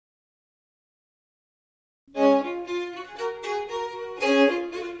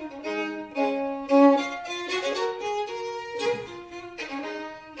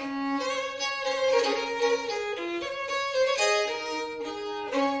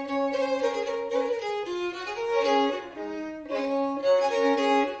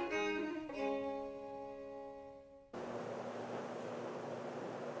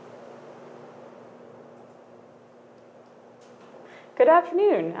Good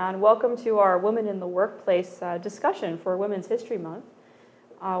afternoon, and welcome to our Women in the Workplace discussion for Women's History Month.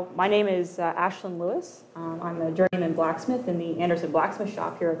 My name is Ashlyn Lewis. I'm a journeyman blacksmith in the Anderson Blacksmith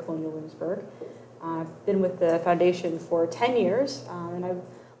Shop here at Colonial Williamsburg. I've been with the foundation for 10 years, and I'd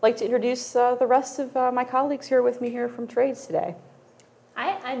like to introduce the rest of my colleagues here with me here from Trades today.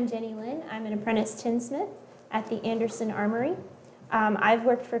 Hi, I'm Jenny Lynn. I'm an apprentice tinsmith at the Anderson Armory. I've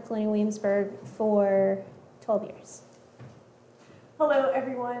worked for Colonial Williamsburg for 12 years. Hello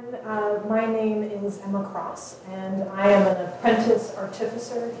everyone, my name is Emma Cross and I am an apprentice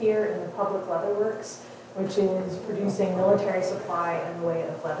artificer here in the Public Leather Works, which is producing military supply in the way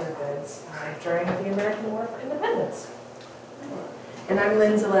of leather goods during the American War for Independence. And I'm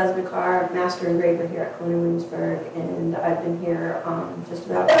Lynn Zalazbikar, master engraver here at Colonial Williamsburg, and I've been here just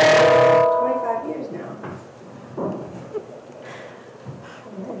about 25 years now.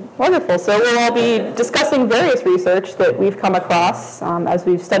 Wonderful. So we'll all be discussing various research that we've come across as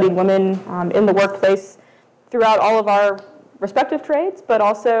we've studied women in the workplace throughout all of our respective trades, but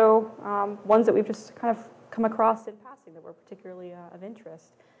also ones that we've just kind of come across in passing that were particularly of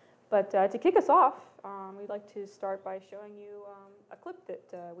interest. But to kick us off, we'd like to start by showing you a clip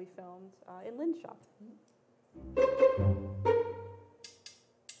that we filmed in Lynn's shop.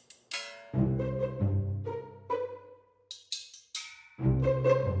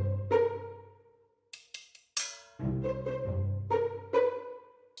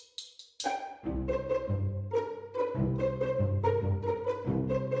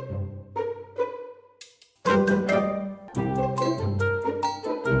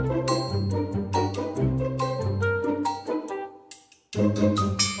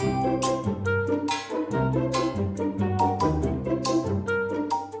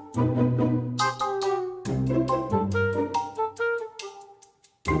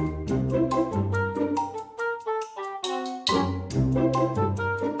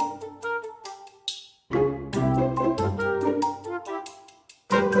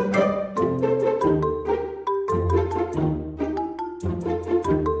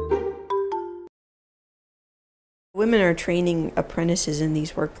 Women are training apprentices in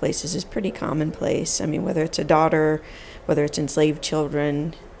these workplaces is pretty commonplace. I mean, whether it's a daughter, whether it's enslaved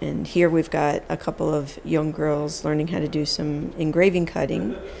children, and here we've got a couple of young girls learning how to do some engraving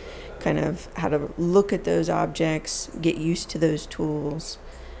cutting, kind of how to look at those objects, get used to those tools,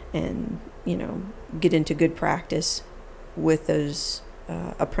 and, you know, get into good practice with those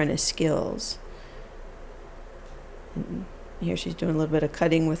apprentice skills. And here she's doing a little bit of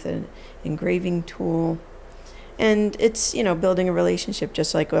cutting with an engraving tool. And it's, you know, building a relationship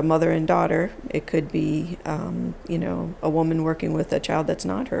just like a mother and daughter. It could be, you know, a woman working with a child that's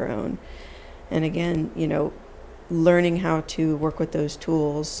not her own. And again, you know, learning how to work with those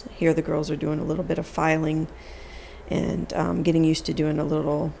tools. Here the girls are doing a little bit of filing and getting used to doing a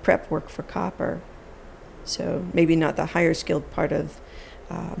little prep work for copper. So maybe not the higher skilled part of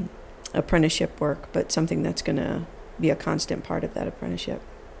apprenticeship work, but something that's going to be a constant part of that apprenticeship.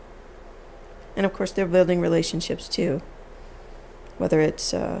 And of course, they're building relationships too, whether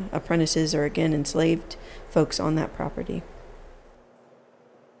it's apprentices or, again, enslaved folks on that property.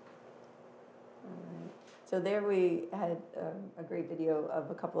 So there we had a great video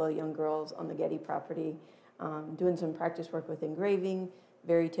of a couple of young girls on the Getty property doing some practice work with engraving,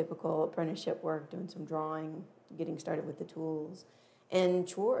 very typical apprenticeship work, doing some drawing, getting started with the tools, and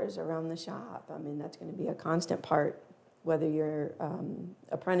chores around the shop. I mean, that's going to be a constant part, whether you're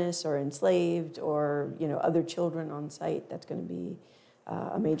apprentice or enslaved or, you know, other children on site. That's going to be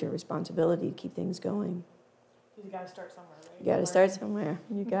a major responsibility to keep things going. You got to start somewhere, right? You got to start somewhere.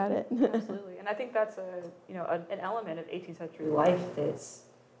 You got it. Absolutely, and I think that's an element of 18th century life that's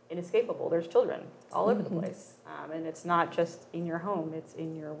inescapable. There's children all over the place, and it's not just in your home; it's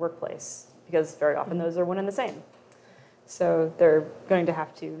in your workplace, because very often those are one and the same. So they're going to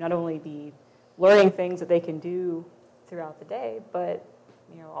have to not only be learning things that they can do throughout the day, but,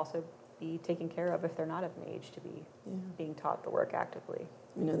 you know, also be taken care of if they're not of an age to be being taught the work actively.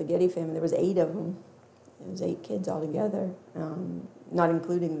 You know, the Getty family, there was 8 of them. It was 8 kids altogether, not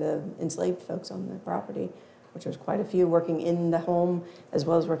including the enslaved folks on the property, which was quite a few, working in the home as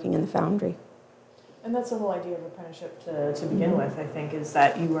well as working in the foundry. And that's the whole idea of apprenticeship to begin with, I think, is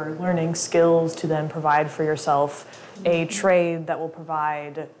that you are learning skills to then provide for yourself a trade that will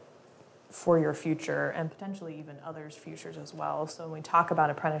provide for your future and potentially even others' futures as well. So when we talk about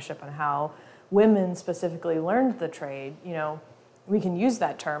apprenticeship and how women specifically learned the trade, you know, we can use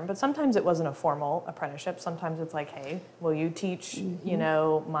that term, but sometimes it wasn't a formal apprenticeship. Sometimes it's like, hey, will you teach, you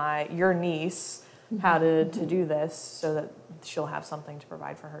know, your niece how to do this so that she'll have something to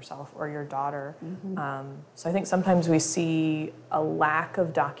provide for herself or your daughter. So I think sometimes we see a lack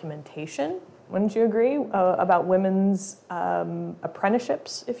of documentation, wouldn't you agree, about women's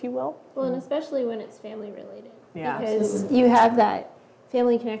apprenticeships, if you will? Well, and especially when it's family related. Yeah. Because you have that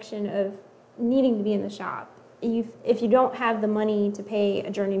family connection of needing to be in the shop. If you don't have the money to pay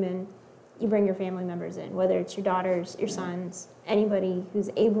a journeyman, you bring your family members in, whether it's your daughters, your sons, anybody who's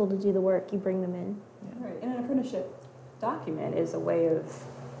able to do the work, you bring them in. Right, and an apprenticeship document is a way of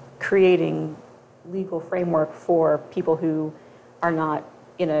creating legal framework for people who are not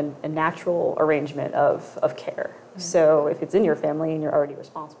in a natural arrangement of care. So if it's in your family and you're already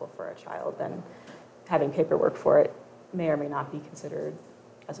responsible for a child, then having paperwork for it may or may not be considered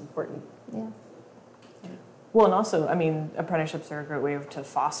as important. Yeah. Well, and also, I mean, apprenticeships are a great way to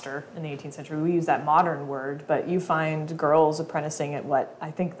foster in the 18th century. We use that modern word, but you find girls apprenticing at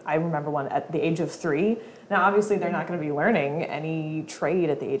I remember one at the age of 3. Now, obviously, they're not going to be learning any trade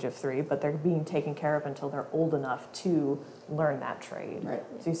at the age of 3, but they're being taken care of until they're old enough to learn that trade. Right.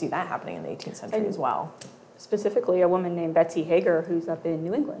 So you see that happening in the 18th century as well. Specifically, a woman named Betsy Hager, who's up in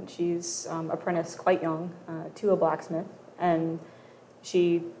New England. She's apprenticed quite young to a blacksmith, and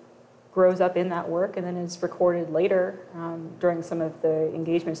she grows up in that work and then is recorded later during some of the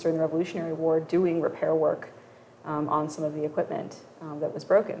engagements during the Revolutionary War doing repair work on some of the equipment that was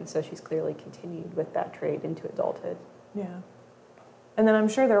broken. So she's clearly continued with that trade into adulthood. Yeah. And then I'm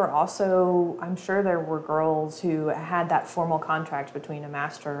sure there were girls who had that formal contract between a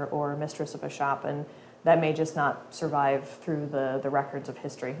master or a mistress of a shop, and that may just not survive through the records of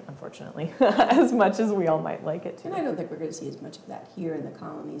history, unfortunately, as much as we all might like it to. And I don't think we're going to see as much of that here in the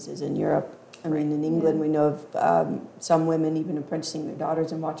colonies as in Europe. I mean, in England, we know of some women even apprenticing their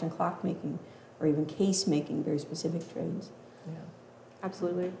daughters in watch and clock making, or even case making, very specific trades. Yeah.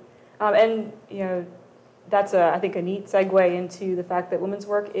 Absolutely. And, that's, I think, a neat segue into the fact that women's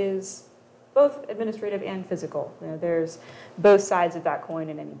work is both administrative and physical. There's both sides of that coin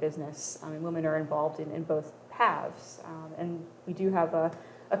in any business. I mean, women are involved in both paths. And we do have a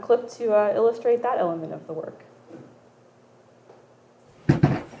clip to illustrate that element of the work.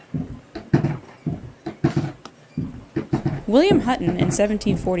 William Hutton in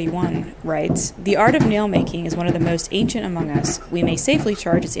 1741 writes, "The art of nail-making is one of the most ancient among us. We may safely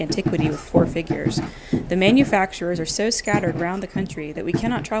charge its antiquity with 4 figures. The manufacturers are so scattered round the country that we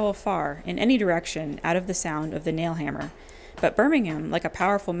cannot travel far, in any direction, out of the sound of the nail hammer. But Birmingham, like a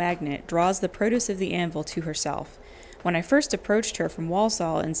powerful magnet, draws the produce of the anvil to herself. When I first approached her from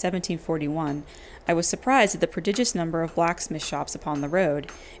Walsall in 1741, I was surprised at the prodigious number of blacksmith shops upon the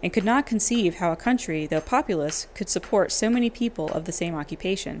road, and could not conceive how a country, though populous, could support so many people of the same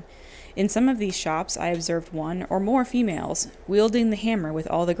occupation. In some of these shops I observed 1 or more females, wielding the hammer with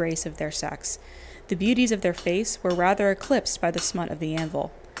all the grace of their sex. The beauties of their face were rather eclipsed by the smut of the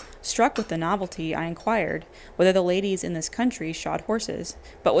anvil. Struck with the novelty, I inquired whether the ladies in this country shod horses,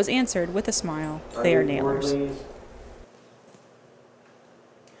 but was answered with a smile, they are nailers."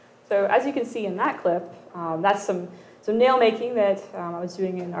 So as you can see in that clip, that's some nail making that I was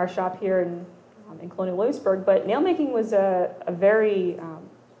doing in our shop here in Colonial Williamsburg. But nail making was a very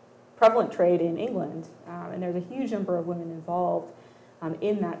prevalent trade in England, and there's a huge number of women involved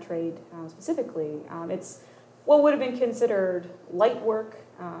in that trade specifically. It's what would have been considered light work,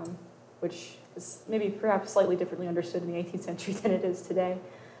 which is maybe perhaps slightly differently understood in the 18th century than it is today.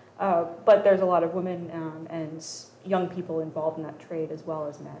 But there's a lot of women and young people involved in that trade as well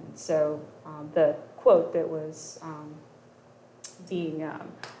as men. So the quote that was being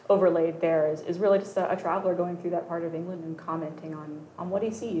overlaid there is really just a traveler going through that part of England and commenting on what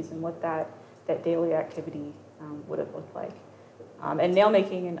he sees and what that daily activity would have looked like. And nail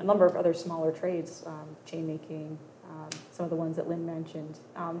making and a number of other smaller trades, chain making, some of the ones that Lynn mentioned,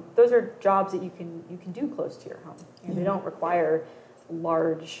 those are jobs that you can do close to your home. They don't require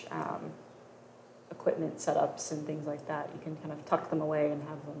large equipment setups and things like that. You can kind of tuck them away and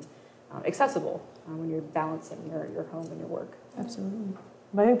have them accessible when you're balancing your home and your work. Absolutely.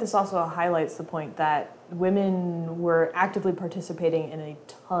 But I think this also highlights the point that women were actively participating in a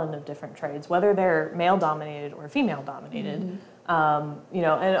ton of different trades, whether they're male-dominated or female-dominated.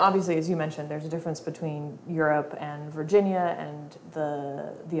 And obviously, as you mentioned, there's a difference between Europe and Virginia and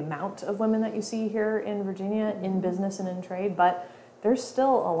the amount of women that you see here in Virginia in business and in trade. But there's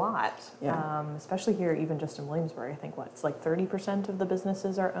still a lot, Yeah. especially here, even just in Williamsburg. I think it's like 30% of the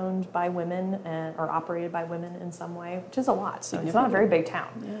businesses are owned by women and or operated by women in some way, which is a lot. So it's not a very big town.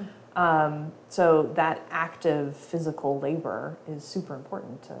 Yeah. So that active physical labor is super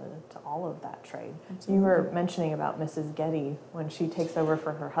important to all of that trade. Absolutely. You were mentioning about Mrs. Getty when she takes over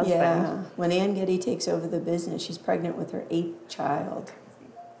for her husband. Yeah, when Ann Getty takes over the business, she's pregnant with her 8th child.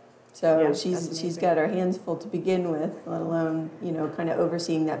 So Yeah, she's got her hands full to begin with, let alone, you know, kind of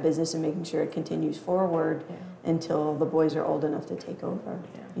overseeing that business and making sure it continues forward until the boys are old enough to take over.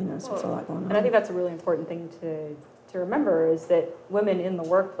 You know, so it's a lot going on. And I think that's a really important thing to remember is that women in the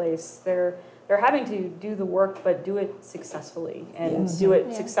workplace, they're having to do the work, but do it successfully and do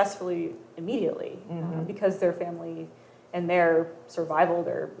it successfully immediately because their family and their survival,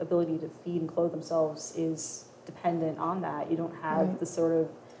 their ability to feed and clothe themselves is dependent on that. You don't have the sort of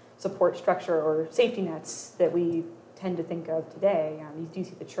support structure or safety nets that we tend to think of today. You do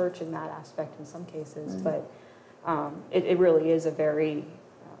see the church in that aspect in some cases, but it really is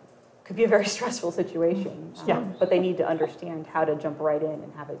could be a very stressful situation. But they need to understand how to jump right in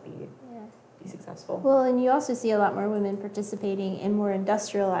and have it be successful. Well, and you also see a lot more women participating in more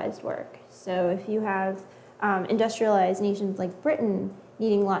industrialized work. So if you have industrialized nations like Britain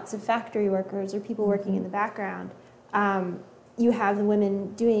needing lots of factory workers or people working in the background, you have the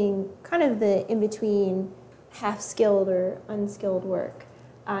women doing kind of the in-between half-skilled or unskilled work.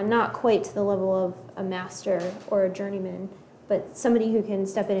 Not quite to the level of a master or a journeyman, but somebody who can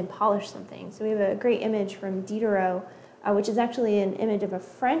step in and polish something. So we have a great image from Diderot, which is actually an image of a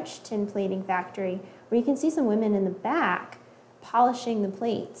French tin plating factory, where you can see some women in the back polishing the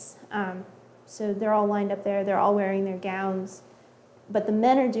plates. So they're all lined up there, they're all wearing their gowns, but the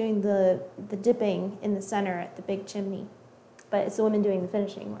men are doing the dipping in the center at the big chimney. But it's the women doing the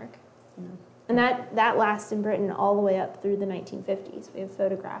finishing work. Yeah. And that lasts in Britain all the way up through the 1950s. We have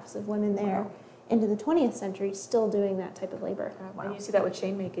photographs of women there into the 20th century still doing that type of labor. And you see that with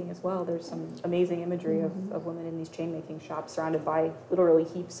chain making as well. There's some amazing imagery of women in these chain making shops surrounded by literally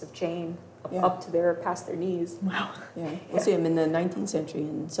heaps of chain up to past their knees. Wow. Yeah, we'll see them in the 19th century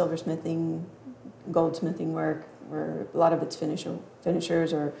in silversmithing, goldsmithing work, where a lot of it's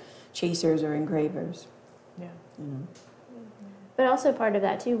finishers or chasers or engravers. Yeah. You know. But also part of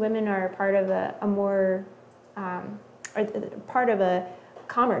that too, women are part of part of a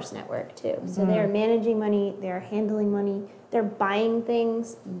commerce network too. So they are managing money, they are handling money, they're buying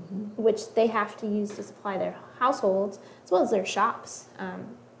things which they have to use to supply their households as well as their shops.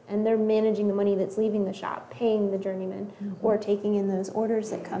 And they're managing the money that's leaving the shop, paying the journeyman or taking in those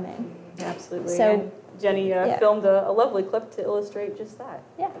orders that come in. Yeah, absolutely. So and Jenny filmed a lovely clip to illustrate just that.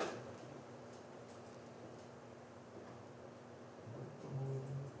 Yeah.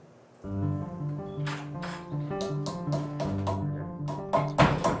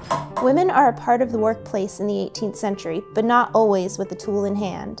 Women are a part of the workplace in the 18th century, but not always with the tool in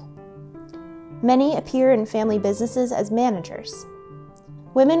hand. Many appear in family businesses as managers.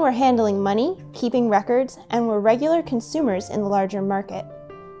 Women were handling money, keeping records, and were regular consumers in the larger market.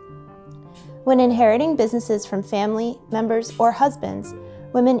 When inheriting businesses from family members or husbands,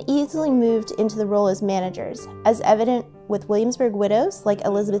 women easily moved into the role as managers, as evident with Williamsburg widows like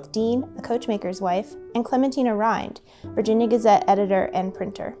Elizabeth Dean, a coachmaker's wife, and Clementina Rind, Virginia Gazette editor and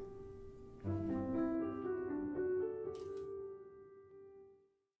printer.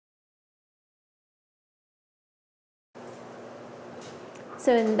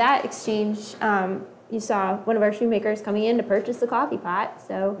 So in that exchange, you saw one of our shoemakers coming in to purchase the coffee pot.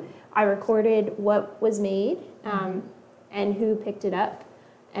 So I recorded what was made and who picked it up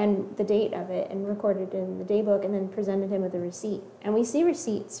and the date of it and recorded it in the day book and then presented him with a receipt. And we see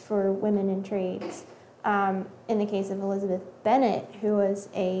receipts for women in trades. In the case of Elizabeth Bennet, who was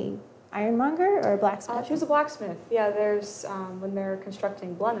a ironmonger or a blacksmith? She was a blacksmith. Yeah, there's when they're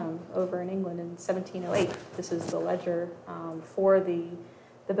constructing Blenheim over in England in 1708. This is the ledger for the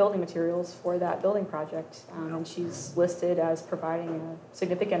building materials for that building project, and she's listed as providing a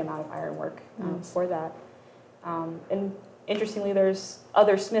significant amount of ironwork for that. And interestingly, there's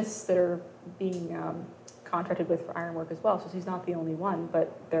other smiths that are being contracted with for ironwork as well. So she's not the only one,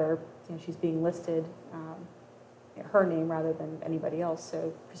 but she's being listed. Her name rather than anybody else,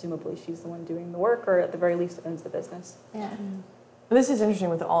 so presumably she's the one doing the work, or at the very least owns the business. Yeah. This is interesting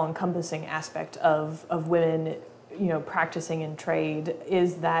with the all-encompassing aspect of women, practicing in trade,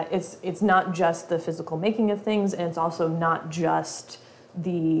 is that it's not just the physical making of things, and it's also not just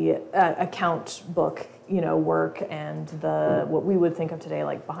the account book, work and the what we would think of today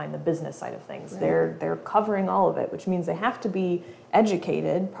like behind the business side of things. Right. They're covering all of it, which means they have to be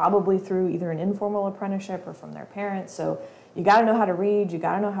educated, probably through either an informal apprenticeship or from their parents. So you got to know how to read, you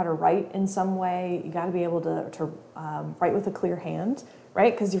got to know how to write in some way, you got to be able to write with a clear hand,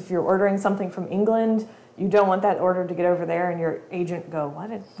 right? Because if you're ordering something from England, you don't want that order to get over there and your agent go, what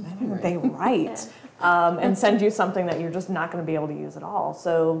did they write? And send you something that you're just not going to be able to use at all.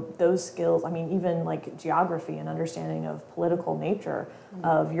 So those skills, I mean, even like geography and understanding of political nature,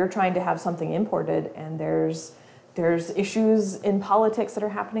 of you're trying to have something imported and there's issues in politics that are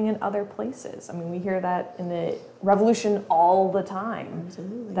happening in other places. I mean, we hear that in the revolution all the time.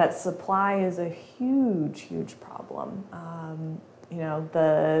 Absolutely. That supply is a huge, huge problem. You know,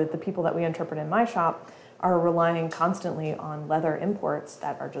 the people that we interpret in my shop are relying constantly on leather imports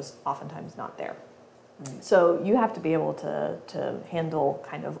that are just oftentimes not there. Right. So you have to be able to handle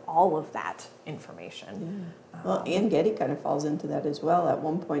kind of all of that information. Yeah. Well, Ann Getty kind of falls into that as well. At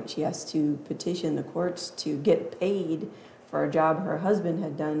one point, she has to petition the courts to get paid for a job her husband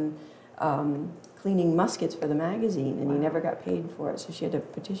had done cleaning muskets for the magazine, and he never got paid for it. So she had to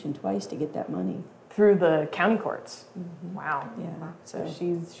petition twice to get that money. Through the county courts. Mm-hmm. Wow. Yeah. So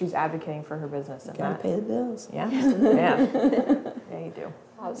she's advocating for her business and Gotta that. pay the bills. Yeah. Yeah. Yeah, you do.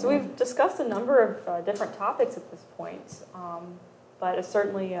 So we've discussed a number of different topics at this point, but I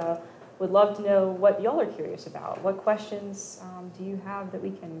certainly would love to know what y'all are curious about. What questions do you have that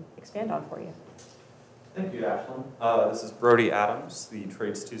we can expand on for you? Thank you, Ashlyn. This is Brody Adams, the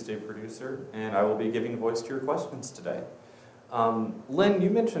Trades Tuesday producer, and I will be giving voice to your questions today. Lynn,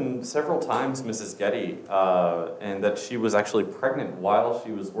 you mentioned several times Mrs. Getty, and that she was actually pregnant while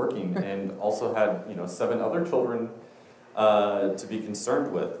she was working, and also had 7 other children to be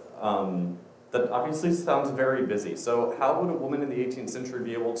concerned with. That obviously sounds very busy. So how would a woman in the 18th century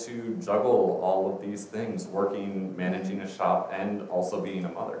be able to juggle all of these things, working, managing a shop, and also being a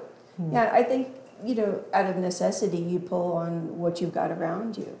mother? Yeah, I think, out of necessity, you pull on what you've got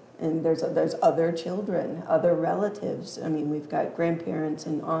around you. And there's other children, other relatives. I mean, we've got grandparents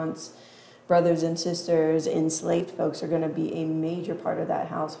and aunts, brothers and sisters, enslaved folks are going to be a major part of that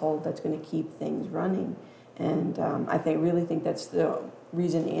household that's going to keep things running. And I really think that's the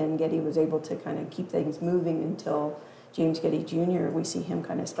reason Ann Getty was able to kind of keep things moving until James Getty Jr., we see him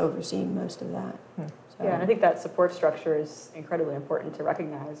kind of overseeing most of that. So. Yeah, and I think that support structure is incredibly important to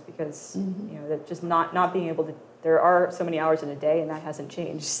recognize because, that just not being able to, there are so many hours in a day and that hasn't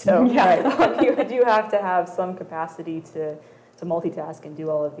changed. So you do have to have some capacity to multitask and do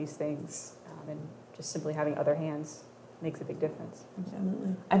all of these things. And just simply having other hands makes a big difference.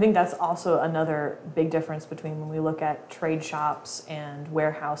 Absolutely. I think that's also another big difference between when we look at trade shops and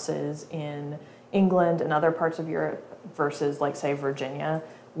warehouses in England and other parts of Europe versus, like, say, Virginia,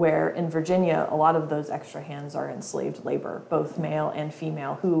 where in Virginia, a lot of those extra hands are enslaved labor, both male and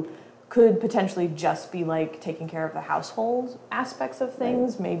female, who could potentially just be like taking care of the household aspects of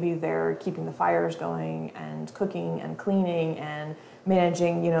things. Right. Maybe they're keeping the fires going and cooking and cleaning and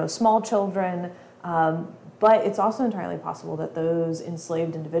managing, small children. But it's also entirely possible that those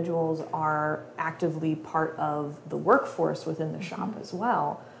enslaved individuals are actively part of the workforce within the shop as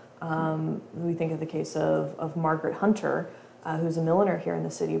well. We think of the case of Margaret Hunter, who's a milliner here in the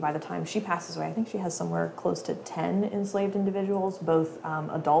city. By the time she passes away, I think she has somewhere close to 10 enslaved individuals, both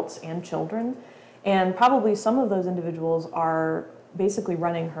adults and children. And probably some of those individuals are basically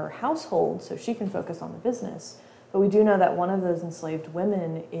running her household so she can focus on the business. But we do know that one of those enslaved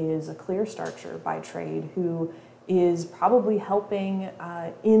women is a clear starcher by trade who is probably helping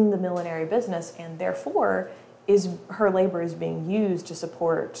in the millinery business, and therefore her labor is being used to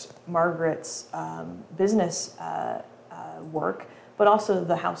support Margaret's business work, but also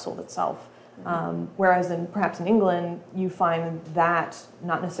the household itself. Whereas perhaps in England, you find that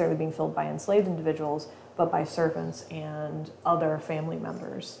not necessarily being filled by enslaved individuals, but by servants and other family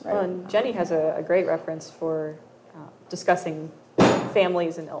members. Right? Well, and Jenny has a great reference for discussing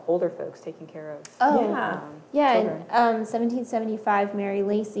families and older folks taking care of children. In 1775, Mary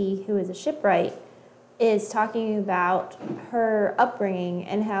Lacy, who is a shipwright, is talking about her upbringing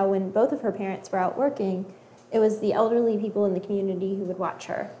and how when both of her parents were out working, it was the elderly people in the community who would watch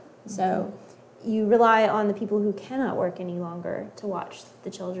her. So you rely on the people who cannot work any longer to watch the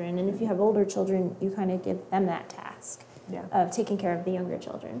children. And if you have older children, you kind of give them that task of taking care of the younger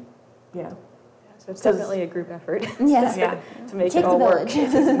children. Yeah. So it's definitely a group effort Yes. to make it all work.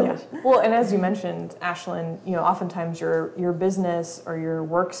 Well, and as you mentioned, Ashlyn, oftentimes your business or your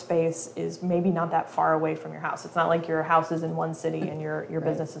workspace is maybe not that far away from your house. It's not like your house is in one city and your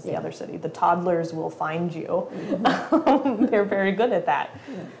business is the other city. The toddlers will find you. They're very good at that.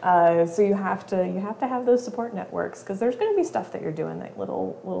 So you have to have those support networks because there's going to be stuff that you're doing that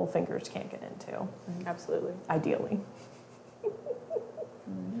little fingers can't get into. Absolutely. Ideally.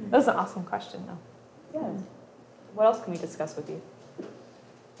 That was an awesome question, though. Yeah. What else can we discuss with you?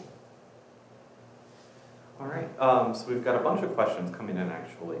 All right, so we've got a bunch of questions coming in,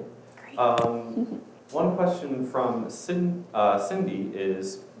 actually. Great. One question from Cindy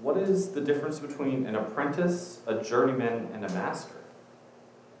is, what is the difference between an apprentice, a journeyman, and a master?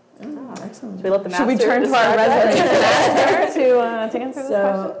 Oh, excellent. Should we let the Should we master turn to our describe resident that? master to answer this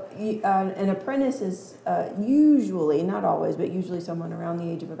question? So, an apprentice is usually, not always, but usually someone around the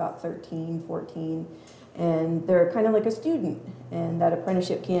age of about 13, 14, and they're kind of like a student. And that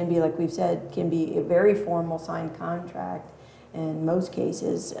apprenticeship can be, like we've said, can be a very formal signed contract in most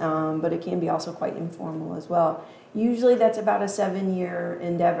cases, but it can be also quite informal as well. Usually that's about a 7-year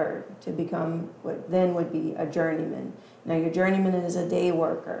endeavor to become what then would be a journeyman. Now your journeyman is a day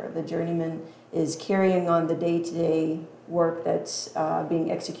worker. The journeyman is carrying on the day-to-day work that's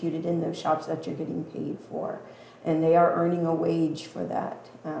being executed in those shops that you're getting paid for. And they are earning a wage for that.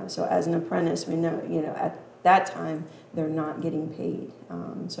 So as an apprentice, we know, at that time, they're not getting paid.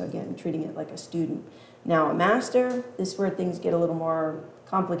 So again, treating it like a student. Now a master, this is where things get a little more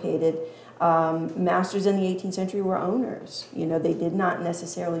complicated. Masters in the 18th century were owners. They did not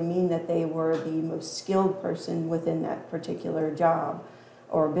necessarily mean that they were the most skilled person within that particular job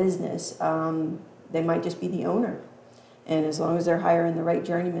or business. They might just be the owner. And as long as they're hiring the right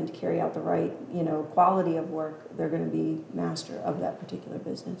journeyman to carry out the right, quality of work, they're going to be master of that particular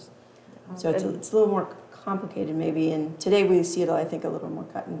business. So it's a little more complicated maybe, and today we see it, I think, a little more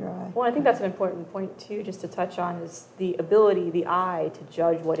cut and dry. Well, I think that's an important point too, just to touch on, is the ability, the eye, to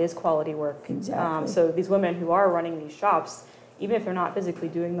judge what is quality work. Exactly. So these women who are running these shops, even if they're not physically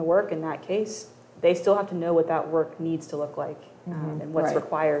doing the work in that case, they still have to know what that work needs to look like, and what's Right.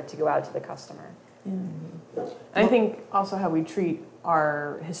 required to go out to the customer. Yeah. I think also how we treat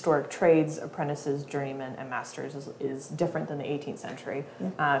our historic trades, apprentices, journeymen, and masters is different than the 18th century.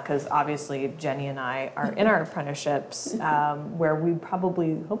 Because obviously Jenny and I are in our apprenticeships, where we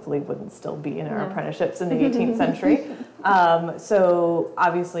hopefully wouldn't still be in our apprenticeships in the 18th century. So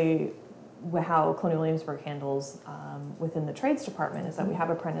obviously how Colonial Williamsburg handles within the trades department is that we have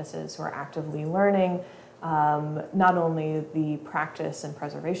apprentices who are actively learning not only the practice and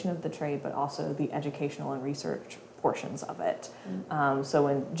preservation of the trade, but also the educational and research portions of it. So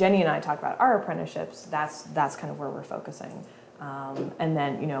when Jenny and I talk about our apprenticeships, that's kind of where we're focusing. And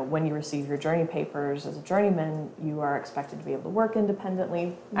then, when you receive your journey papers as a journeyman, you are expected to be able to work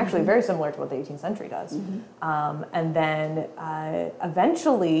independently, actually very similar to what the 18th century does. And then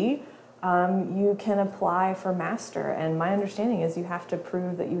eventually, you can apply for master. And my understanding is you have to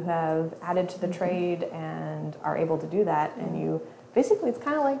prove that you have added to the trade and are able to do that. And you basically, it's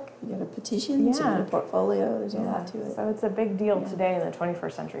kind of like, You got a petition, submit a portfolio, there's a lot to it. So it's a big deal today in the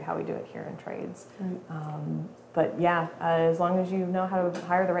 21st century how we do it here in trades. But yeah, as long as you know how to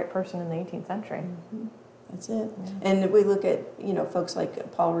hire the right person in the 18th century. That's it. And if we look at, folks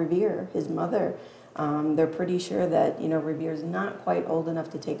like Paul Revere, his mother, they're pretty sure that, Revere's not quite old enough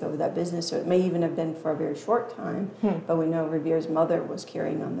to take over that business, so it may even have been for a very short time, but we know Revere's mother was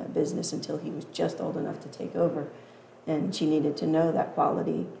carrying on that business until he was just old enough to take over. And she needed to know that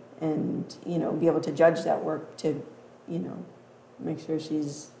quality and, be able to judge that work to, make sure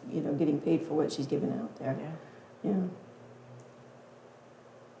she's, getting paid for what she's giving out there. Yeah.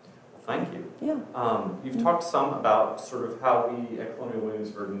 Thank you. Yeah. You've talked some about sort of how we at Colonial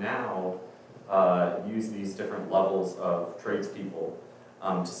Williamsburg now use these different levels of tradespeople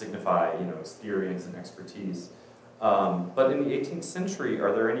to signify, experience and expertise. But in the 18th century,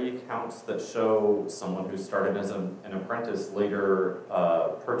 are there any accounts that show someone who started as an apprentice later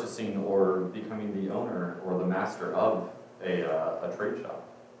purchasing or becoming the owner or the master of a trade shop?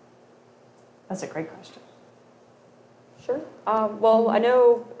 That's a great question. Sure. Well, I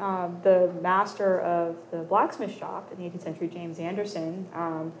know the master of the blacksmith shop in the 18th century, James Anderson,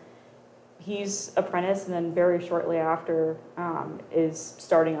 he's apprentice, and then very shortly after is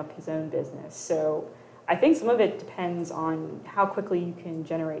starting up his own business. So I think some of it depends on how quickly you can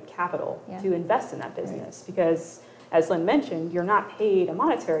generate capital to invest in that business. Because, as Lynn mentioned, you're not paid a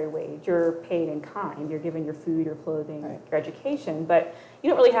monetary wage. You're paid in kind. You're given your food, your clothing, your education, but you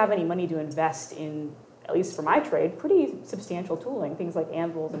don't really have any money to invest in, at least for my trade, pretty substantial tooling, things like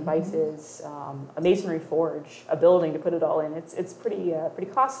anvils and vices, a masonry forge, a building to put it all in. It's pretty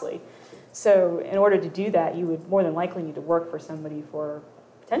costly. So in order to do that, you would more than likely need to work for somebody for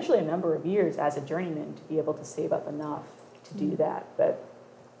potentially a number of years as a journeyman to be able to save up enough to do that. But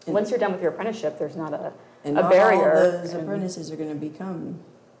once you're done with your apprenticeship, there's not a barrier. Not all those apprentices are going to become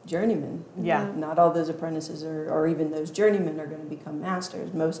journeymen. Yeah. Not all those apprentices or even those journeymen are going to become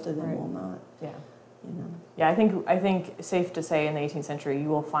masters. Most of them will not. Yeah. you know. Yeah, I think safe to say in the 18th century you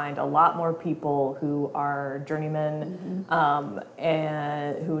will find a lot more people who are journeymen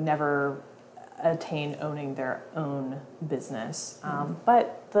and who never attain owning their own business.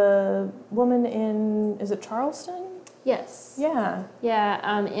 But the woman in, is it Charleston? Yes. Yeah. Yeah,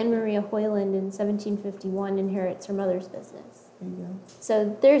 Anne Maria Hoyland in 1751 inherits her mother's business. There you go.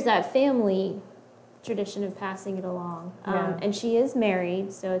 So there's that family tradition of passing it along. Yeah. And she is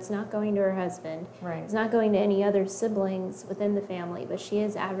married, so it's not going to her husband. Right. It's not going to any other siblings within the family, but she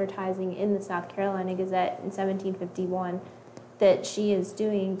is advertising in the South Carolina Gazette in 1751 that she is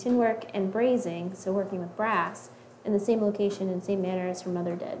doing tin work and brazing, so working with brass, in the same location and same manner as her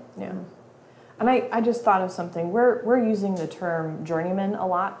mother did. Yeah. And I just thought of something. We're using the term journeyman a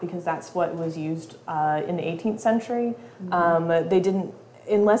lot because that's what was used in the 18th century. They didn't,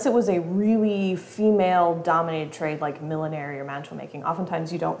 unless it was a really female-dominated trade like millinery or mantua making,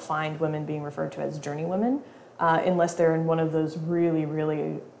 oftentimes you don't find women being referred to as journeywomen unless they're in one of those really,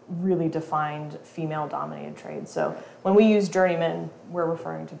 really, really defined female-dominated trades. So when we use journeyman, we're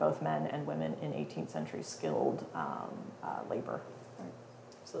referring to both men and women in 18th century skilled labor. Right.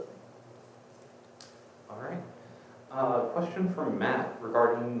 Absolutely. All right. Question from Matt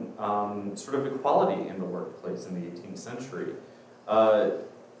regarding sort of equality in the workplace in the 18th century.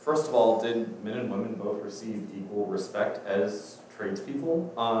 First of all, did men and women both receive equal respect as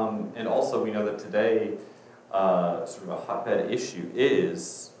tradespeople? And also, we know that today, sort of a hotbed issue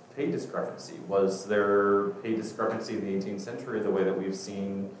is pay discrepancy. Was there pay discrepancy in the 18th century the way that we've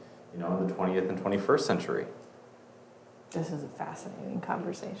seen, in the 20th and 21st century? This is a fascinating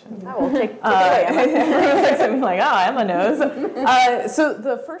conversation. I will take it away, Emma. I'm like, oh, Emma knows. So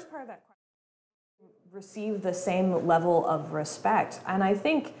the first part of that question, receive the same level of respect, and I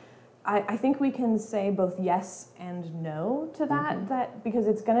think we can say both yes and no to that. That because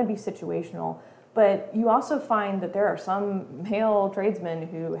it's going to be situational. But you also find that there are some male tradesmen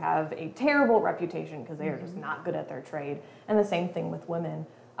who have a terrible reputation because they are just not good at their trade, and the same thing with women.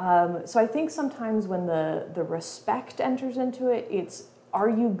 So I think sometimes when the respect enters into it, it's are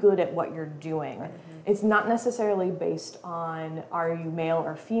you good at what you're doing? Right. It's not necessarily based on are you male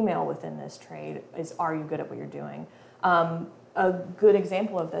or female within this trade, it's are you good at what you're doing? A good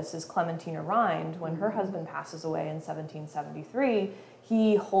example of this is Clementina Rind. When her husband passes away in 1773,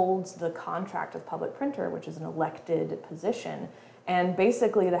 he holds the contract of public printer, which is an elected position. And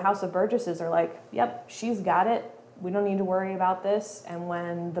basically the House of Burgesses are like, yep, she's got it. We don't need to worry about this. And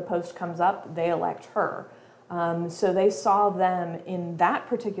when the post comes up, they elect her. So they saw them in that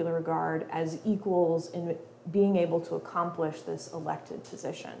particular regard as equals in being able to accomplish this elected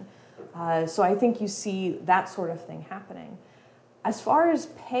position. So I think you see that sort of thing happening. As far as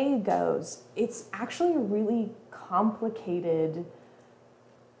pay goes, it's actually a really complicated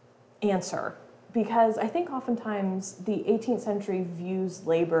answer because I think oftentimes the 18th century views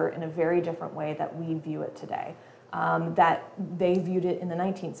labor in a very different way that we view it today. That they viewed it in the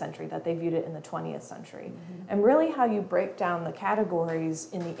 19th century, that they viewed it in the 20th century. And really how you break down the categories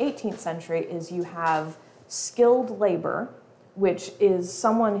in the 18th century is you have skilled labor, which is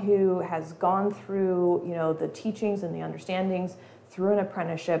someone who has gone through, the teachings and the understandings through an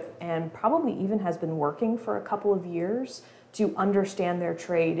apprenticeship and probably even has been working for a couple of years to understand their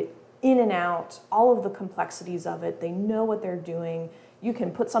trade in and out, all of the complexities of it. They know what they're doing. You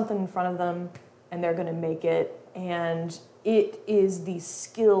can put something in front of them and they're going to make it, and it is the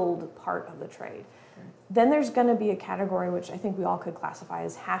skilled part of the trade. Then there's going to be a category which I think we all could classify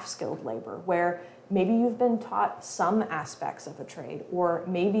as half-skilled labor, where maybe you've been taught some aspects of a trade, or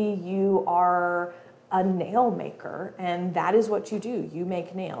maybe you are a nail maker and that is what you do. You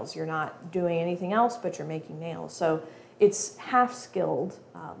make nails. You're not doing anything else, but you're making nails. So it's half-skilled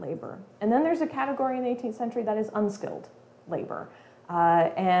labor. And then there's a category in the 18th century that is unskilled labor.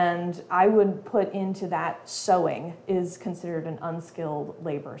 And I would put into that sewing is considered an unskilled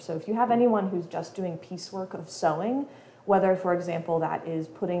labor. So if you have anyone who's just doing piecework of sewing, whether, for example, that is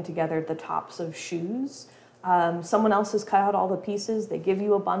putting together the tops of shoes, someone else has cut out all the pieces, they give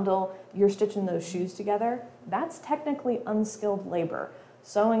you a bundle, you're stitching those shoes together, that's technically unskilled labor.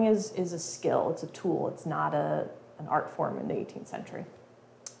 Sewing is a skill, it's a tool, it's not an art form in the 18th century.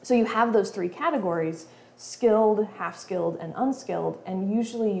 So you have those three categories: skilled, half-skilled, and unskilled, and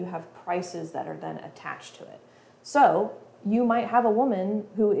usually you have prices that are then attached to it. So you might have a woman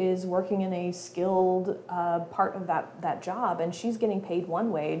who is working in a skilled part of that job, and she's getting paid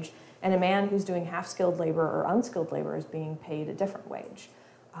one wage, and a man who's doing half-skilled labor or unskilled labor is being paid a different wage.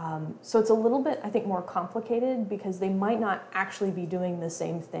 So it's a little bit, I think, more complicated because they might not actually be doing the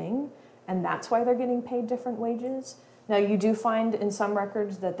same thing, and that's why they're getting paid different wages. Now, you do find in some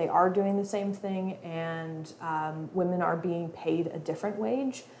records that they are doing the same thing, and women are being paid a different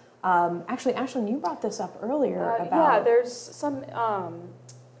wage. Actually, Ashlyn, you brought this up earlier about... Yeah, there's some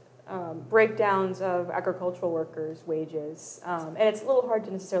breakdowns of agricultural workers' wages, and it's a little hard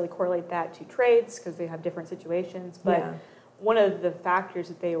to necessarily correlate that to trades because they have different situations, but Yeah. one of the factors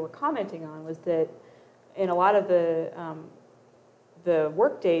that they were commenting on was that in a lot of the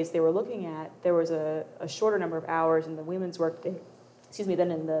work days they were looking at, there was a shorter number of hours in the women's work day,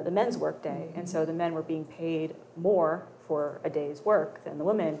 than in the men's work day. And so the men were being paid more for a day's work than the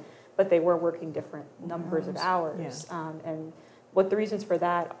women, but they were working different numbers of hours. Yeah. And what the reasons for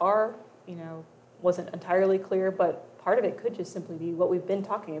that are, wasn't entirely clear, but part of it could just simply be what we've been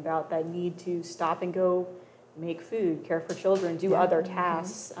talking about, that need to stop and go make food, care for children, do other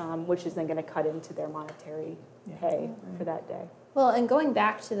tasks, which is then going to cut into their monetary pay for that day. Well, and going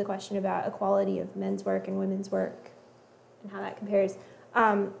back to the question about equality of men's work and women's work and how that compares,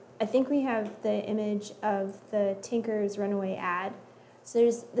 I think we have the image of the Tinker's Runaway ad. So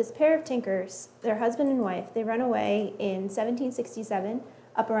there's this pair of Tinkers, they're husband and wife. They run away in 1767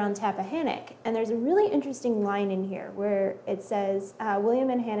 up around Tappahannock. And there's a really interesting line in here where it says, William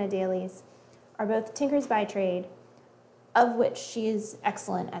and Hannah Dailies are both tinkers by trade, of which she is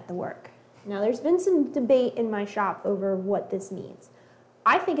excellent at the work. Now, there's been some debate in my shop over what this means.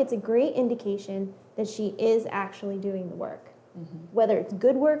 I think it's a great indication that she is actually doing the work. Whether it's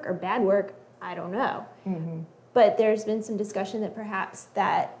good work or bad work, I don't know. But there's been some discussion that perhaps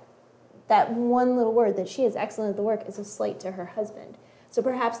that one little word, that she is excellent at the work, is a slight to her husband. So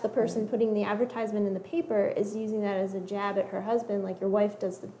perhaps the person putting the advertisement in the paper is using that as a jab at her husband, like, your wife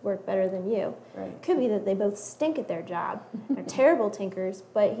does the work better than you. Right. Could be that they both stink at their job. They're terrible tinkers,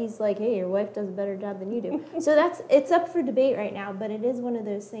 but he's like, hey, your wife does a better job than you do. So it's up for debate right now, but it is one of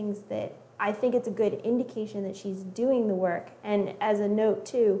those things that I think it's a good indication that she's doing the work. And as a note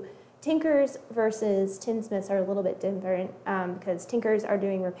too, tinkers versus tinsmiths are a little bit different, because tinkers are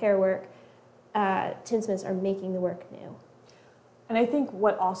doing repair work, tinsmiths are making the work new. And I think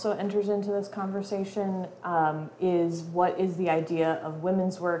what also enters into this conversation is what is the idea of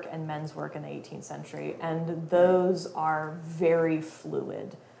women's work and men's work in the 18th century. And those are very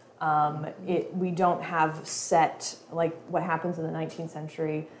fluid. We don't have set, like what happens in the 19th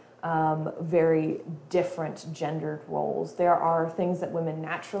century, very different gendered roles. There are things that women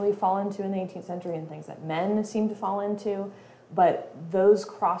naturally fall into in the 18th century and things that men seem to fall into, but those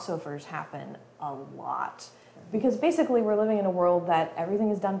crossovers happen a lot. Because basically we're living in a world that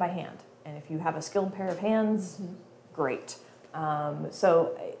everything is done by hand. And if you have a skilled pair of hands, great.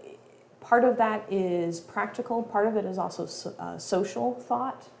 So part of that is practical, part of it is also social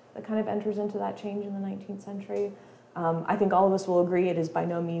thought that kind of enters into that change in the 19th century. I think all of us will agree it is by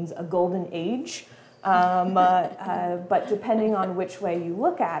no means a golden age, but depending on which way you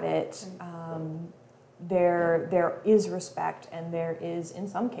look at it, there is respect, and there is, in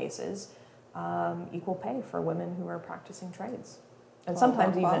some cases, equal pay for women who are practicing trades, and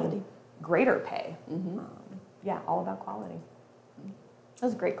sometimes even greater pay. Yeah, all about quality. That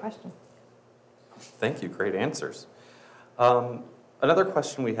was a great question. Thank you, great answers. Another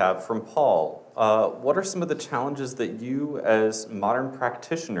question we have from Paul. What are some of the challenges that you as modern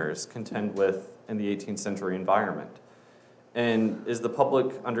practitioners contend with in the 18th century environment? And is the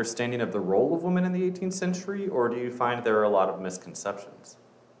public understanding of the role of women in the 18th century, or do you find there are a lot of misconceptions?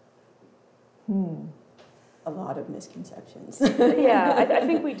 A lot of misconceptions. Yeah, I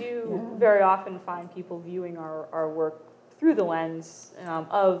think we do very often find people viewing our work through the lens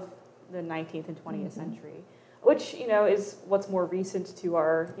of the 19th and 20th century, which, is what's more recent to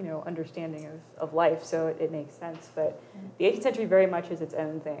our, understanding of life, so it makes sense. But the 18th century very much is its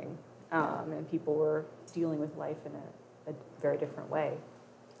own thing, and people were dealing with life in a very different way.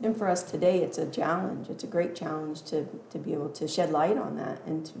 And for us today, it's a challenge. It's a great challenge to be able to shed light on that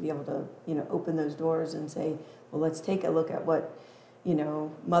and to be able to, open those doors and say, well, let's take a look at what,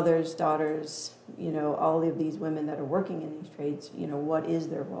 mothers, daughters, all of these women that are working in these trades, what is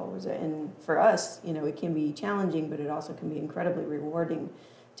their role? And for us, it can be challenging, but it also can be incredibly rewarding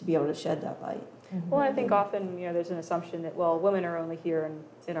to be able to shed that light. Well, I think often, there's an assumption that, well, women are only here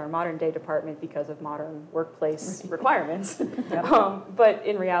in our modern day department because of modern workplace requirements. But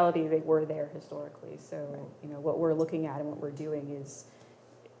in reality, they were there historically. So, what we're looking at and what we're doing is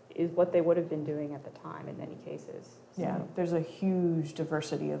what they would have been doing at the time in many cases. So. Yeah, there's a huge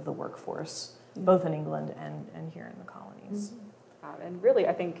diversity of the workforce, both in England and here in the colonies. And really,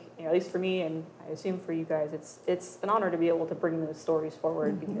 I think, at least for me, and I assume for you guys, it's an honor to be able to bring those stories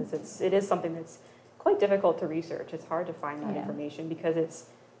forward because it is something that's quite difficult to research. It's hard to find that information because it's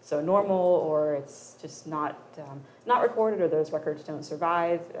so normal, or it's just not recorded, or those records don't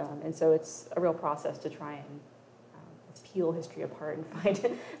survive. And so it's a real process to try and peel history apart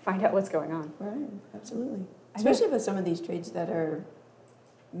and find out what's going on. Right, absolutely. Especially with some of these trades that are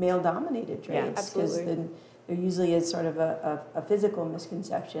male-dominated trades, because then there usually is sort of a physical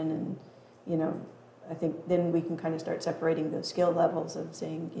misconception, and I think then we can kind of start separating those skill levels of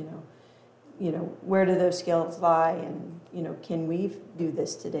saying, where do those skills lie, and can we do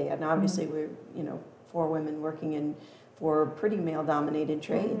this today? And obviously we're 4 women working in 4 pretty male-dominated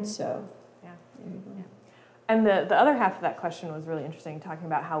trades, so yeah. There you go. Yeah. And the other half of that question was really interesting, talking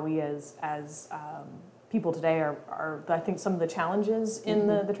about how we as people today are I think some of the challenges in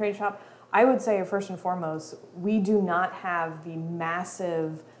the trade shop. I would say first and foremost, we do not have the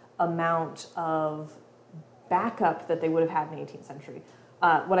massive amount of backup that they would have had in the 18th century.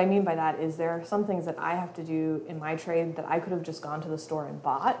 What I mean by that is there are some things that I have to do in my trade that I could have just gone to the store and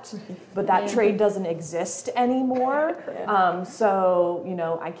bought, but that trade doesn't exist anymore. So,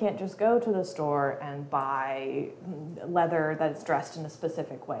 I can't just go to the store and buy leather that's dressed in a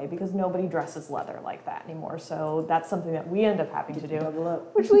specific way, because nobody dresses leather like that anymore. So that's something that we end up having to do,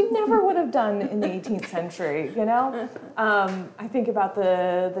 which we never would have done in the 18th century, I think about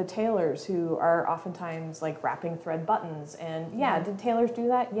the tailors who are oftentimes like wrapping thread buttons, and did tailors do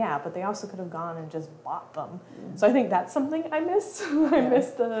that? Yeah, but they also could have gone and just bought them. So I think that's something I miss. I miss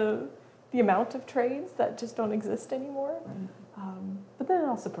the amount of trades that just don't exist anymore. But then it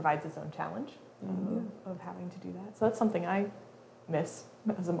also provides its own challenge of having to do that. So that's something I miss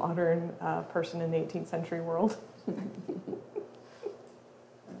as a modern person in the 18th century world.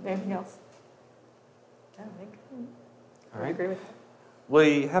 Anything else? I don't think. All right. I agree with that.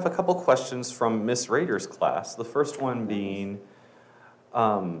 We have a couple questions from Miss Rader's class. The first one being,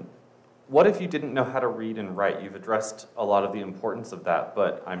 what if you didn't know how to read and write? You've addressed a lot of the importance of that,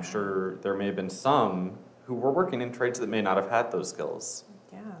 but I'm sure there may have been some who were working in trades that may not have had those skills.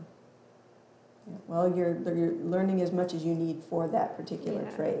 Yeah. Well, you're learning as much as you need for that particular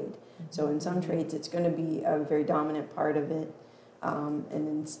trade. So in some trades, it's going to be a very dominant part of it. And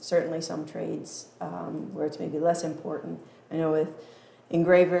then certainly some trades where it's maybe less important. I know with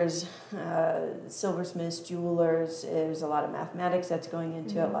engravers, silversmiths, jewelers, there's a lot of mathematics that's going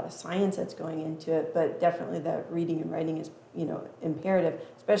into it, a lot of science that's going into it, but definitely that reading and writing is, imperative,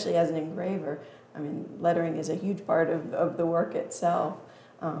 especially as an engraver. I mean, lettering is a huge part of the work itself.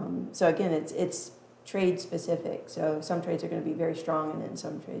 So again, it's trade specific. So some trades are going to be very strong, and then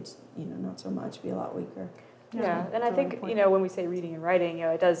some trades, not so much, be a lot weaker. Yeah, and I think, when we say reading and writing,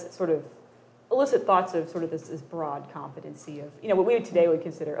 it does sort of elicit thoughts of sort of this broad competency of, what we today would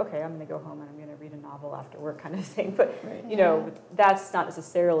consider, okay, I'm going to go home and I'm going to read a novel after work kind of thing. But, that's not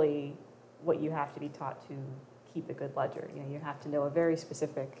necessarily what you have to be taught to keep a good ledger. You have to know a very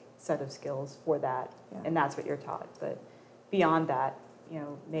specific set of skills for that, and that's what you're taught. But beyond that,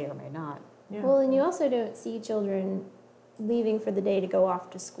 may or may not. Yeah. Well, and you also don't see children leaving for the day to go off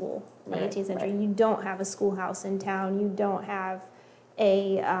to school in the 18th century. You don't have a schoolhouse in town. You don't have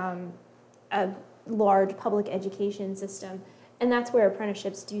a large public education system. And that's where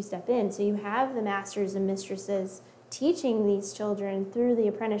apprenticeships do step in. So you have the masters and mistresses teaching these children through the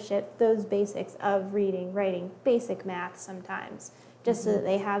apprenticeship those basics of reading, writing, basic math sometimes, just so that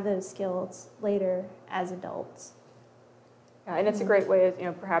they have those skills later as adults. Yeah, and it's a great way,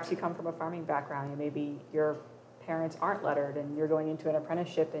 perhaps you come from a farming background, and maybe your parents aren't lettered and you're going into an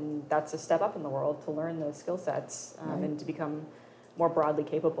apprenticeship, and that's a step up in the world to learn those skill sets and to become more broadly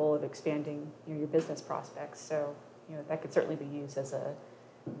capable of expanding your business prospects. So that could certainly be used as a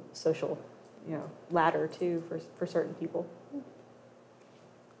social ladder too for certain people.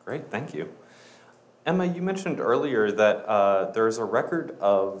 Great, thank you. Emma, you mentioned earlier that there's a record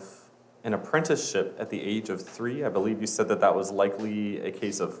of an apprenticeship at the age of 3. I believe you said that was likely a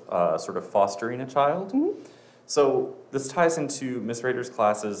case of sort of fostering a child. So this ties into Ms. Rader's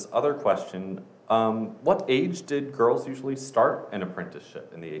class's other question. What age did girls usually start an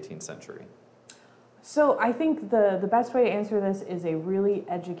apprenticeship in the 18th century? So I think the best way to answer this is a really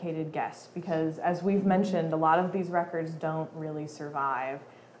educated guess, because as we've mentioned, a lot of these records don't really survive.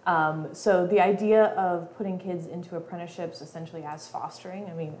 So the idea of putting kids into apprenticeships essentially as fostering,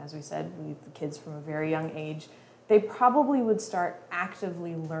 I mean, as we said, the kids from a very young age, they probably would start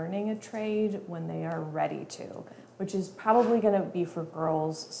actively learning a trade when they are ready to, which is probably going to be for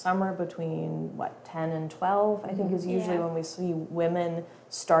girls somewhere between, 10 and 12, I think is usually when we see women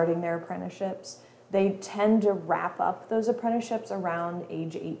starting their apprenticeships. They tend to wrap up those apprenticeships around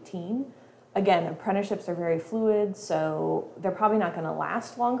age 18. Again, apprenticeships are very fluid, so they're probably not going to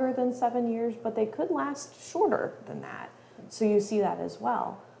last longer than 7 years, but they could last shorter than that. So you see that as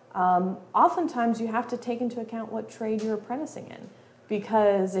well. oftentimes you have to take into account what trade you're apprenticing in.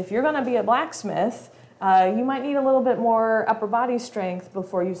 Because if you're going to be a blacksmith, you might need a little bit more upper body strength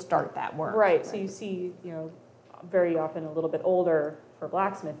before you start that work. Right, so you see, very often a little bit older for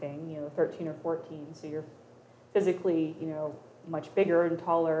blacksmithing, 13 or 14, so you're physically, much bigger and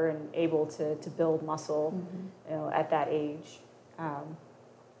taller and able to build muscle, at that age.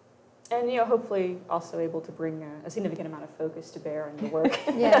 And, hopefully also able to bring a significant amount of focus to bear on your work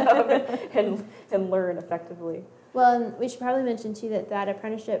and learn effectively. Well, and we should probably mention too that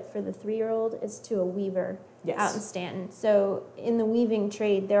apprenticeship for the 3-year-old is to a weaver out in Stanton. So in the weaving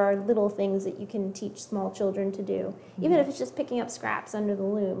trade, there are little things that you can teach small children to do, even if it's just picking up scraps under the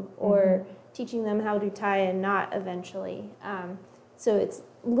loom or teaching them how to tie a knot eventually. So it's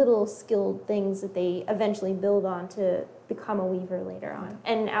little skilled things that they eventually build on to become a weaver later on.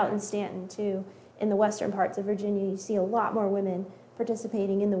 And out in Stanton too, in the western parts of Virginia, you see a lot more women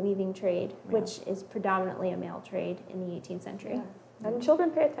participating in the weaving trade, which is predominantly a male trade in the 18th century. Yeah. And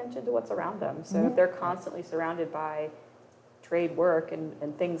children pay attention to what's around them. So if they're constantly surrounded by trade work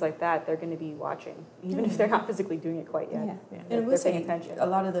and things like that, they're going to be watching, even if they're not physically doing it quite yet. And they're paying attention. A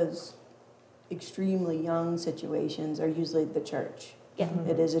lot of those extremely young situations are usually the church.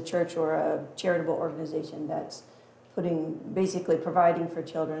 It is a church or a charitable organization that's basically providing for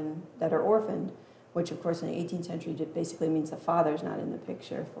children that are orphaned, which of course in the 18th century basically means the father's not in the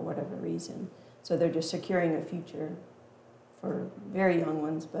picture for whatever reason. So they're just securing a future for very young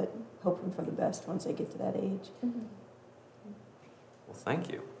ones, but hoping for the best once they get to that age. Well,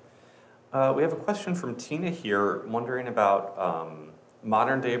 thank you. We have a question from Tina here, wondering about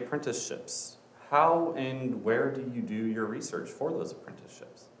modern day apprenticeships. How and where do you do your research for those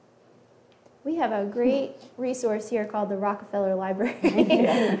apprenticeships? We have a great resource here called the Rockefeller Library.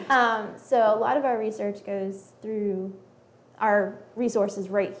 So a lot of our research goes through our resources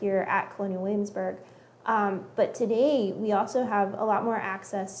right here at Colonial Williamsburg. But today we also have a lot more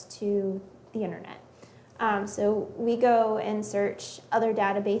access to the internet. So we go and search other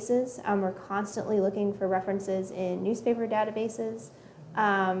databases. We're constantly looking for references in newspaper databases,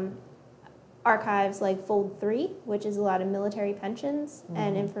 archives like Fold 3, which is a lot of military pensions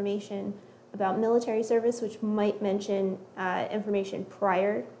and information about military service, which might mention information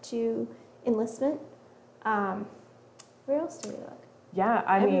prior to enlistment. Where else do we look? Yeah,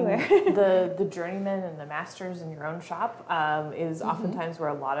 I Everywhere. mean, the journeyman and the masters in your own shop is oftentimes where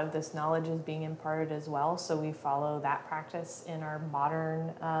a lot of this knowledge is being imparted as well. So we follow that practice in our modern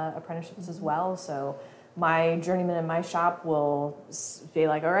apprenticeships as well. So my journeyman in my shop will be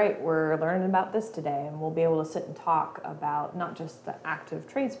like, all right, we're learning about this today, and we'll be able to sit and talk about not just the active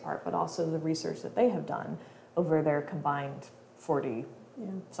trades part, but also the research that they have done over their combined 40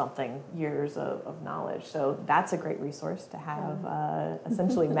 something years of knowledge. So that's a great resource to have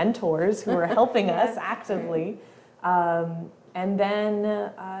essentially mentors who are helping us actively. And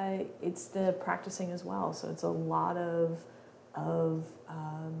then it's the practicing as well. So it's a lot of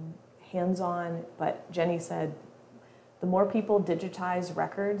hands-on, but Jenny said, the more people digitize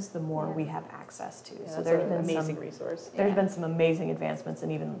records, the more we have access to. So there's been an amazing resource. There's been some amazing advancements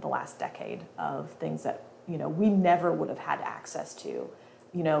in even the last decade of things that we never would have had access to.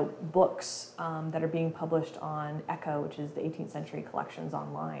 Books that are being published on ECHO, which is the 18th century collections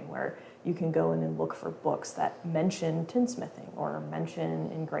online, where you can go in and look for books that mention tinsmithing or mention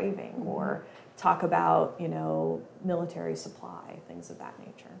engraving or talk about, military supply, things of that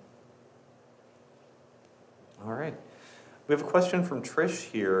nature. All right. We have a question from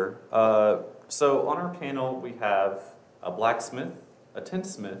Trish here. So on our panel, we have a blacksmith, a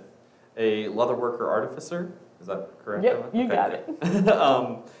tinsmith, a leatherworker artificer. Is that correct? Yep, you got it.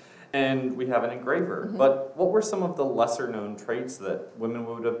 And we have an engraver. But what were some of the lesser known trades that women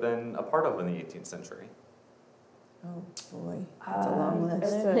would have been a part of in the 18th century? Oh boy, that's a long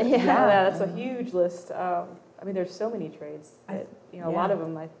list. That's a huge list. There's so many trades that, a lot of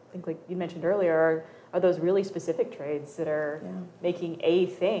them, I think, like you mentioned earlier, are those really specific trades that are making a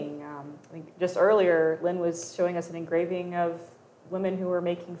thing. I think just earlier, Lynn was showing us an engraving of women who were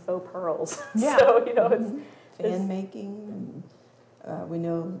making faux pearls. Yeah. So, it's fan making. We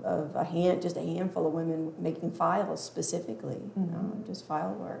know of just a handful of women making files specifically, just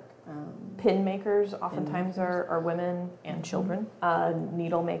file work. Pin makers oftentimes are women and children.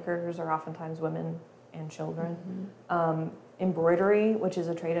 Needle makers are oftentimes women and children. Embroidery, which is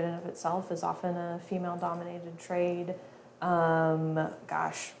a trade in and of itself, is often a female-dominated trade.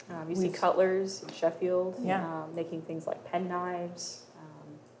 You see cutlers in Sheffield making things like pen knives,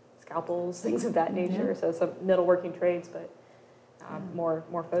 scalpels, things of that nature. So some metalworking trades, but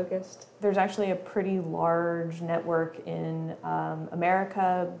more focused? There's actually a pretty large network in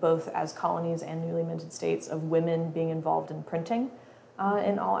America, both as colonies and newly minted states, of women being involved in printing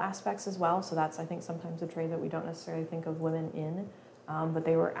in all aspects as well. So that's, I think, sometimes a trade that we don't necessarily think of women in, but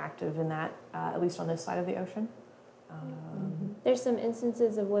they were active in that, at least on this side of the ocean. There's some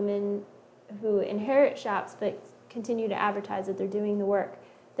instances of women who inherit shops but continue to advertise that they're doing the work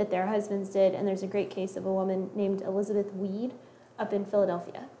that their husbands did. And there's a great case of a woman named Elizabeth Weed up in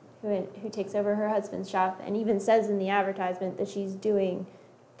Philadelphia who takes over her husband's shop and even says in the advertisement that she's doing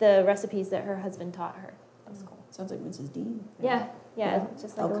the recipes that her husband taught her. That's cool. Sounds like Mrs. Dean. Yeah,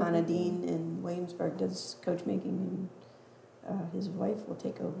 just like Elkanah Dean in Williamsburg does coach making, and his wife will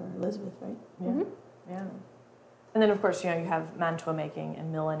take over, Elizabeth, right? Yeah. Yeah. And then, of course, you have mantua making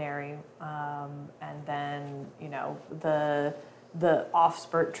and millinery, and then, the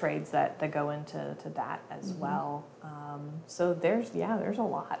off-spurt trades that go into that as well. So there's a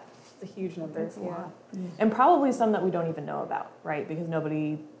lot. It's a huge number. It's a lot. And probably some that we don't even know about, right? Because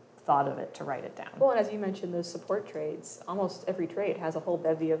nobody thought of it to write it down. Well, and as you mentioned, those support trades, almost every trade has a whole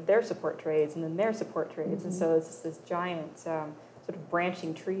bevy of their support trades and then their support trades. And so it's this giant sort of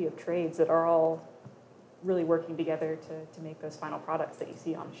branching tree of trades that are all really working together to make those final products that you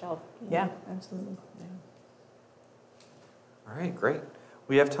see on the shelf. Yeah, absolutely. Yeah. All right, great.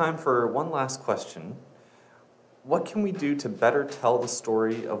 We have time for one last question. What can we do to better tell the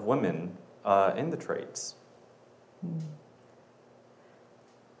story of women in the trades?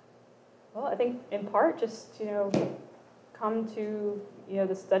 Well, I think in part just, come to,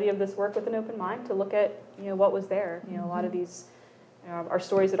 the study of this work with an open mind to look at, what was there. A lot of these are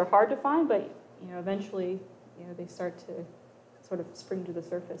stories that are hard to find, but, eventually, they start to sort of spring to the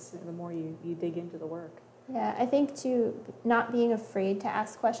surface the more you dig into the work. Yeah, I think too, not being afraid to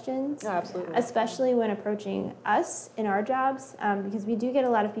ask questions. No, absolutely. Especially when approaching us in our jobs, because we do get a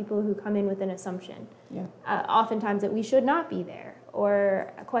lot of people who come in with an assumption. Yeah. Oftentimes that we should not be there,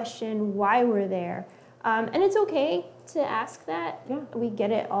 or a question why we're there. And it's okay to ask that. Yeah. We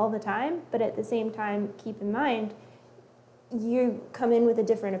get it all the time, but at the same time, keep in mind, you come in with a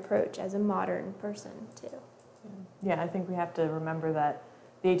different approach as a modern person too. Yeah, I think we have to remember that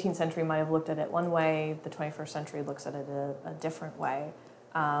the 18th century might have looked at it one way, the 21st century looks at it a different way.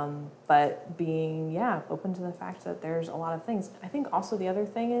 But being, open to the fact that there's a lot of things. I think also the other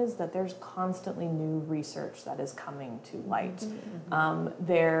thing is that there's constantly new research that is coming to light.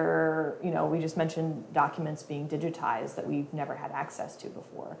 We just mentioned documents being digitized that we've never had access to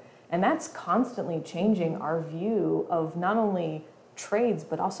before. And that's constantly changing our view of not only trades,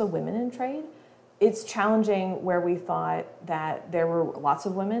 but also women in trade. It's challenging where we thought that there were lots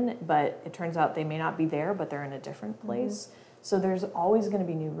of women, but it turns out they may not be there, but they're in a different place. So there's always going to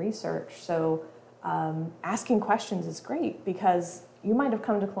be new research. So asking questions is great, because you might have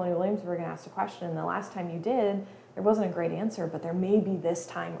come to Colonial Williamsburg and asked a question, and the last time you did, there wasn't a great answer, but there may be this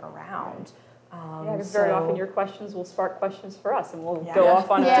time around. Because very often your questions will spark questions for us, and we'll go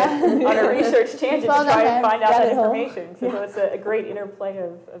off on a research tangent to try and find out that information. So it's a great interplay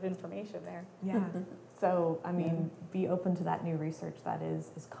of information there. Yeah. So, be open to that new research that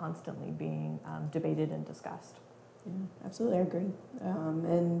is constantly being debated and discussed. Yeah, absolutely, I agree.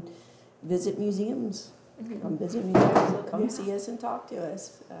 And visit museums. Come visit museums. Come see us and talk to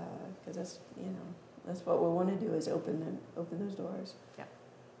us, because that's what we want to do, is open those doors. Yeah.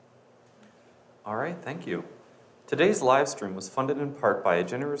 All right, thank you. Today's live stream was funded in part by a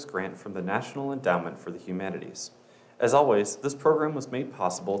generous grant from the National Endowment for the Humanities. As always, this program was made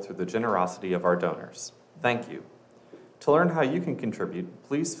possible through the generosity of our donors. Thank you. To learn how you can contribute,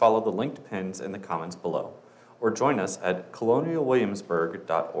 please follow the linked pins in the comments below, or join us at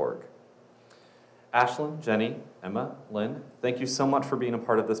colonialwilliamsburg.org. Ashlyn, Jenny, Emma, Lynn, thank you so much for being a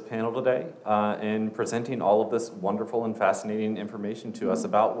part of this panel today and presenting all of this wonderful and fascinating information to us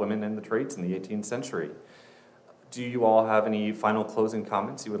about women in the trades in the 18th century. Do you all have any final closing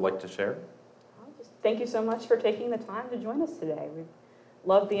comments you would like to share? Thank you so much for taking the time to join us today. We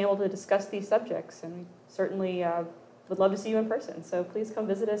love being able to discuss these subjects, and we certainly would love to see you in person. So please come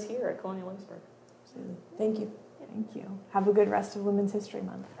visit us here at Colonial Williamsburg. Thank you. Thank you. Have a good rest of Women's History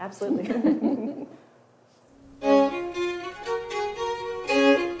Month. Absolutely.